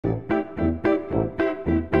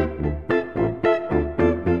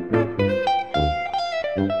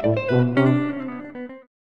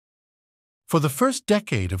For the first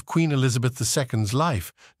decade of Queen Elizabeth II's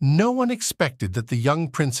life, no one expected that the young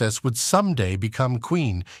princess would someday become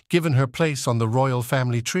queen, given her place on the royal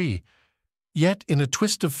family tree. Yet, in a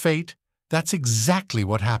twist of fate, that's exactly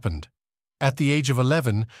what happened. At the age of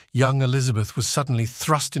 11, young Elizabeth was suddenly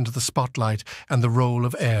thrust into the spotlight and the role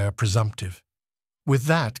of heir presumptive. With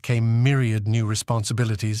that came myriad new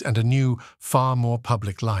responsibilities and a new, far more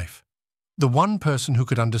public life. The one person who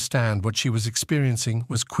could understand what she was experiencing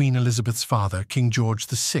was Queen Elizabeth's father, King George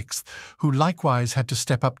VI, who likewise had to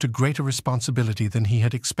step up to greater responsibility than he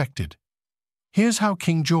had expected. Here's how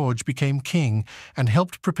King George became king and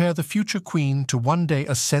helped prepare the future queen to one day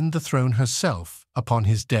ascend the throne herself upon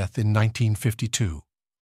his death in 1952.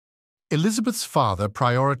 Elizabeth's father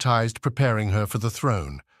prioritized preparing her for the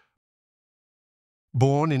throne.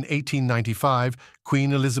 Born in 1895,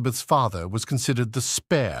 Queen Elizabeth's father was considered the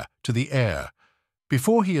spare to the heir.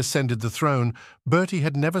 Before he ascended the throne, Bertie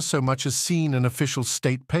had never so much as seen an official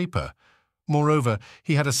state paper. Moreover,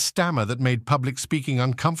 he had a stammer that made public speaking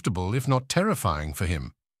uncomfortable, if not terrifying, for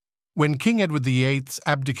him. When King Edward VIII's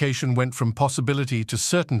abdication went from possibility to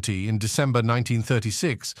certainty in December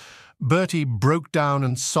 1936, Bertie broke down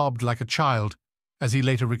and sobbed like a child, as he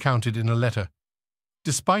later recounted in a letter.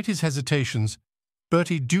 Despite his hesitations,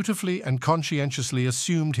 Bertie dutifully and conscientiously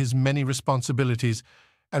assumed his many responsibilities,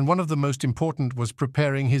 and one of the most important was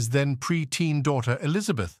preparing his then pre-teen daughter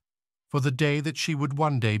Elizabeth for the day that she would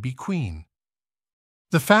one day be queen.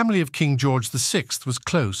 The family of King George VI was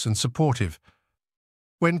close and supportive.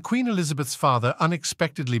 When Queen Elizabeth's father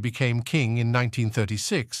unexpectedly became king in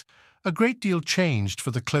 1936, a great deal changed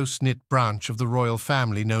for the close-knit branch of the royal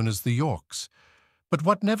family known as the Yorks. But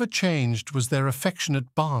what never changed was their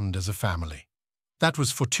affectionate bond as a family. That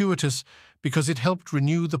was fortuitous because it helped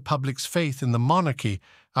renew the public's faith in the monarchy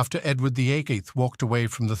after Edward VIII walked away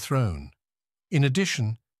from the throne. In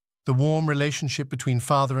addition, the warm relationship between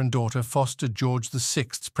father and daughter fostered George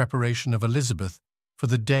VI's preparation of Elizabeth for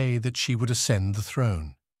the day that she would ascend the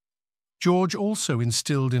throne. George also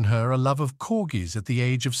instilled in her a love of corgis at the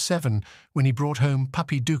age of 7 when he brought home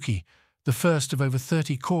Puppy Dookie, the first of over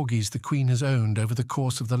 30 corgis the Queen has owned over the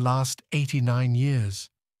course of the last 89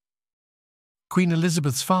 years. Queen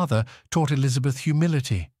Elizabeth's father taught Elizabeth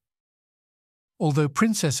humility. Although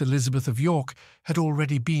Princess Elizabeth of York had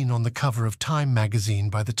already been on the cover of Time magazine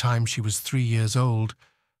by the time she was 3 years old,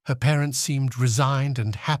 her parents seemed resigned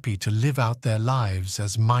and happy to live out their lives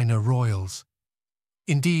as minor royals.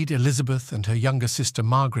 Indeed, Elizabeth and her younger sister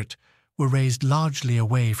Margaret were raised largely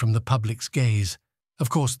away from the public's gaze. Of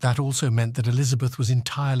course, that also meant that Elizabeth was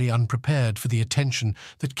entirely unprepared for the attention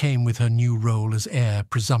that came with her new role as heir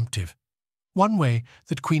presumptive. One way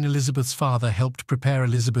that Queen Elizabeth's father helped prepare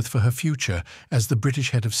Elizabeth for her future as the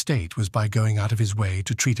British head of state was by going out of his way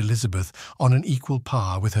to treat Elizabeth on an equal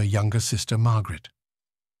par with her younger sister Margaret.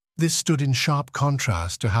 This stood in sharp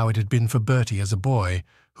contrast to how it had been for Bertie as a boy,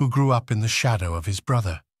 who grew up in the shadow of his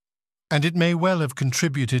brother. And it may well have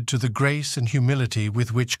contributed to the grace and humility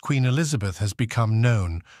with which Queen Elizabeth has become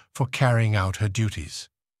known for carrying out her duties.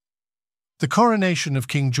 The coronation of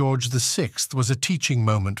King George VI was a teaching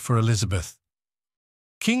moment for Elizabeth.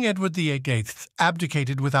 King Edward VIII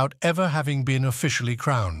abdicated without ever having been officially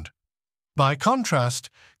crowned. By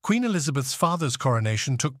contrast, Queen Elizabeth's father's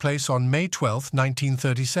coronation took place on May 12,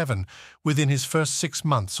 1937, within his first 6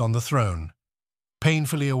 months on the throne.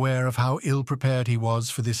 Painfully aware of how ill-prepared he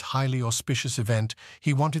was for this highly auspicious event,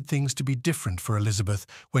 he wanted things to be different for Elizabeth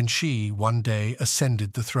when she, one day,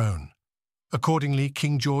 ascended the throne. Accordingly,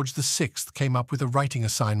 King George VI came up with a writing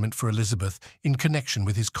assignment for Elizabeth in connection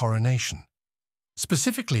with his coronation.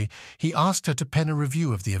 Specifically, he asked her to pen a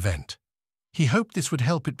review of the event. He hoped this would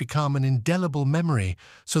help it become an indelible memory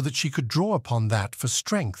so that she could draw upon that for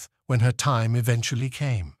strength when her time eventually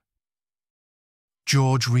came.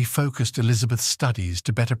 George refocused Elizabeth's studies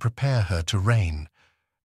to better prepare her to reign.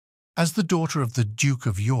 As the daughter of the Duke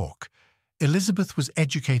of York, Elizabeth was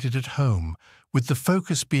educated at home, with the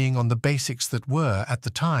focus being on the basics that were, at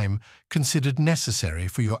the time, considered necessary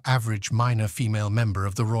for your average minor female member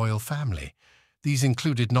of the royal family. These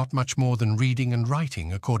included not much more than reading and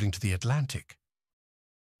writing, according to The Atlantic.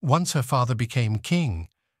 Once her father became king,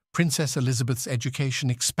 Princess Elizabeth's education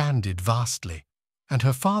expanded vastly, and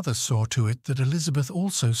her father saw to it that Elizabeth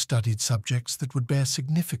also studied subjects that would bear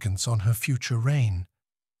significance on her future reign.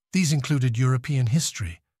 These included European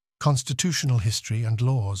history, constitutional history and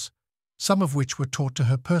laws, some of which were taught to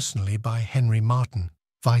her personally by Henry Martin,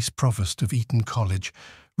 Vice Provost of Eton College.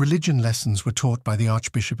 Religion lessons were taught by the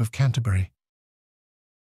Archbishop of Canterbury.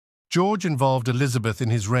 George involved Elizabeth in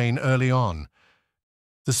his reign early on.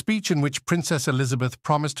 The speech in which Princess Elizabeth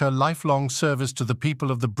promised her lifelong service to the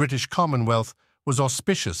people of the British Commonwealth was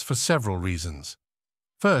auspicious for several reasons.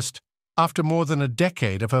 First, after more than a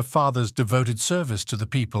decade of her father's devoted service to the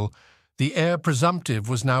people, the heir presumptive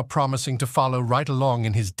was now promising to follow right along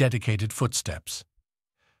in his dedicated footsteps.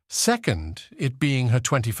 Second, it being her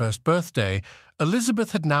 21st birthday,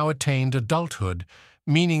 Elizabeth had now attained adulthood,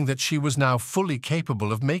 meaning that she was now fully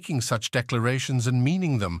capable of making such declarations and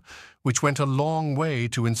meaning them, which went a long way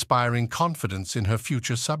to inspiring confidence in her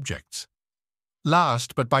future subjects.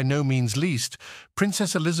 Last, but by no means least,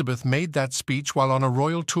 Princess Elizabeth made that speech while on a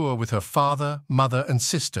royal tour with her father, mother, and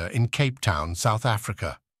sister in Cape Town, South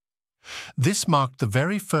Africa. This marked the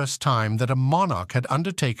very first time that a monarch had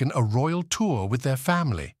undertaken a royal tour with their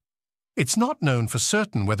family. It's not known for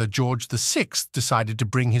certain whether George VI decided to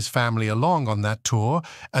bring his family along on that tour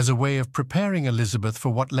as a way of preparing Elizabeth for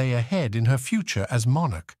what lay ahead in her future as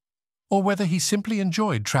monarch, or whether he simply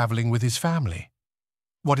enjoyed traveling with his family.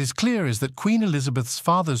 What is clear is that Queen Elizabeth's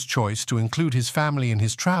father's choice to include his family in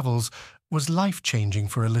his travels was life-changing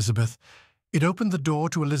for Elizabeth. It opened the door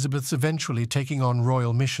to Elizabeth's eventually taking on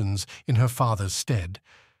royal missions in her father's stead.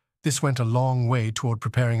 This went a long way toward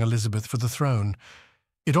preparing Elizabeth for the throne.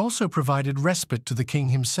 It also provided respite to the king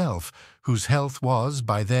himself, whose health was,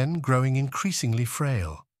 by then, growing increasingly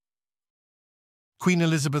frail. Queen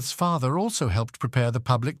Elizabeth's father also helped prepare the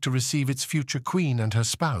public to receive its future queen and her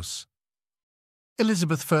spouse.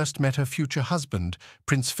 Elizabeth first met her future husband,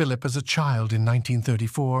 Prince Philip, as a child in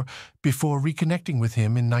 1934, before reconnecting with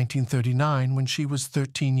him in 1939 when she was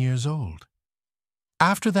 13 years old.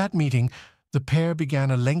 After that meeting, the pair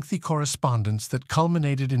began a lengthy correspondence that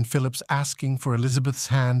culminated in Philip's asking for Elizabeth's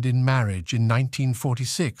hand in marriage in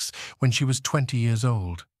 1946 when she was 20 years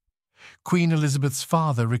old. Queen Elizabeth's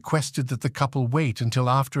father requested that the couple wait until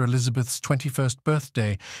after Elizabeth's 21st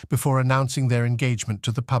birthday before announcing their engagement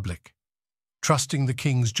to the public. Trusting the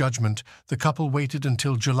king's judgment, the couple waited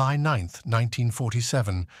until July 9,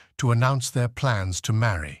 1947, to announce their plans to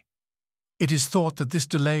marry. It is thought that this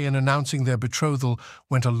delay in announcing their betrothal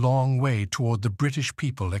went a long way toward the British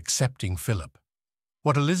people accepting Philip.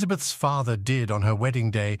 What Elizabeth's father did on her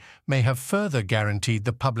wedding day may have further guaranteed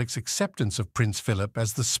the public's acceptance of Prince Philip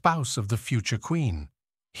as the spouse of the future queen.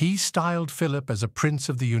 He styled Philip as a Prince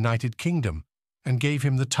of the United Kingdom and gave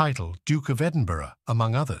him the title Duke of Edinburgh,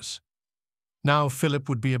 among others. Now Philip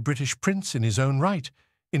would be a British prince in his own right,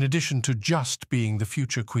 in addition to just being the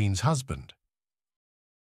future queen's husband.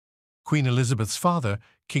 Queen Elizabeth's father,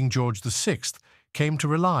 King George VI, came to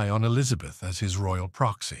rely on Elizabeth as his royal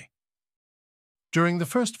proxy. During the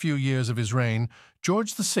first few years of his reign,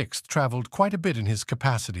 George VI traveled quite a bit in his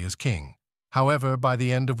capacity as king. However, by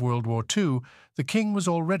the end of World War II, the king was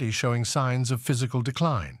already showing signs of physical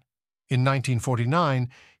decline. In 1949,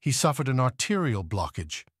 he suffered an arterial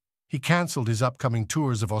blockage. He cancelled his upcoming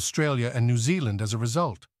tours of Australia and New Zealand as a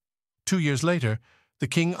result. 2 years later, the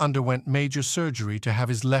king underwent major surgery to have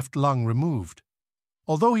his left lung removed.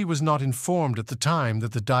 Although he was not informed at the time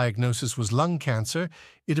that the diagnosis was lung cancer,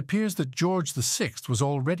 it appears that George VI was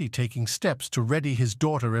already taking steps to ready his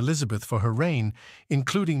daughter Elizabeth for her reign,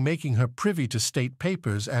 including making her privy to state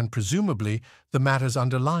papers and, presumably, the matters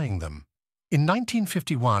underlying them. In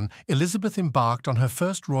 1951, Elizabeth embarked on her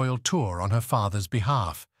first royal tour on her father's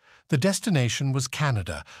behalf. The destination was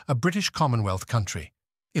Canada, a British Commonwealth country.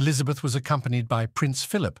 Elizabeth was accompanied by Prince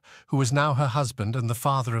Philip, who was now her husband and the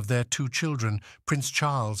father of their 2 children, Prince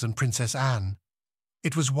Charles and Princess Anne.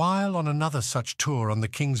 It was while on another such tour on the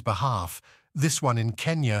king's behalf, this one in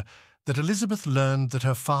Kenya, that Elizabeth learned that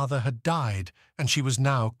her father had died and she was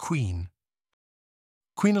now queen.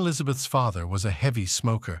 Queen Elizabeth's father was a heavy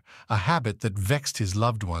smoker, a habit that vexed his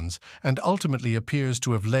loved ones and ultimately appears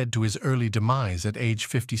to have led to his early demise at age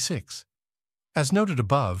 56. As noted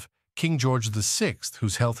above, King George VI,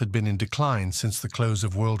 whose health had been in decline since the close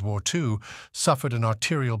of World War II, suffered an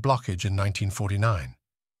arterial blockage in 1949.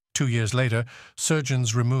 2 years later,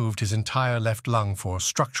 surgeons removed his entire left lung for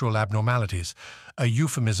structural abnormalities, a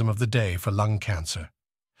euphemism of the day for lung cancer.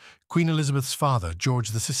 Queen Elizabeth's father, George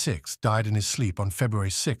VI, died in his sleep on February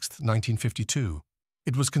 6, 1952.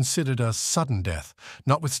 It was considered a sudden death,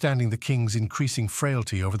 notwithstanding the king's increasing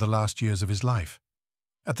frailty over the last years of his life.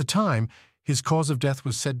 At the time, his cause of death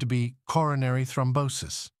was said to be coronary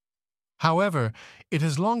thrombosis. However, it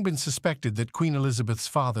has long been suspected that Queen Elizabeth's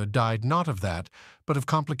father died not of that, but of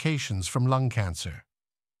complications from lung cancer.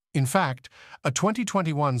 In fact, a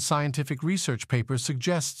 2021 scientific research paper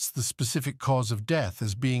suggests the specific cause of death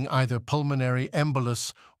as being either pulmonary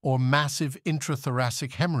embolus or massive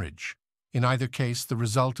intrathoracic hemorrhage, in either case the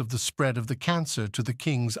result of the spread of the cancer to the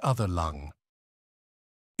king's other lung.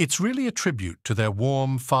 It's really a tribute to their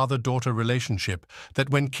warm father-daughter relationship that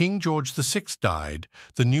when King George VI died,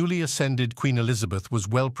 the newly ascended Queen Elizabeth was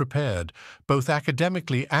well prepared, both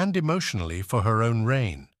academically and emotionally, for her own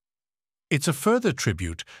reign. It's a further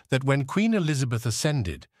tribute that when Queen Elizabeth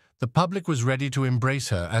ascended, the public was ready to embrace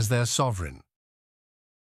her as their sovereign.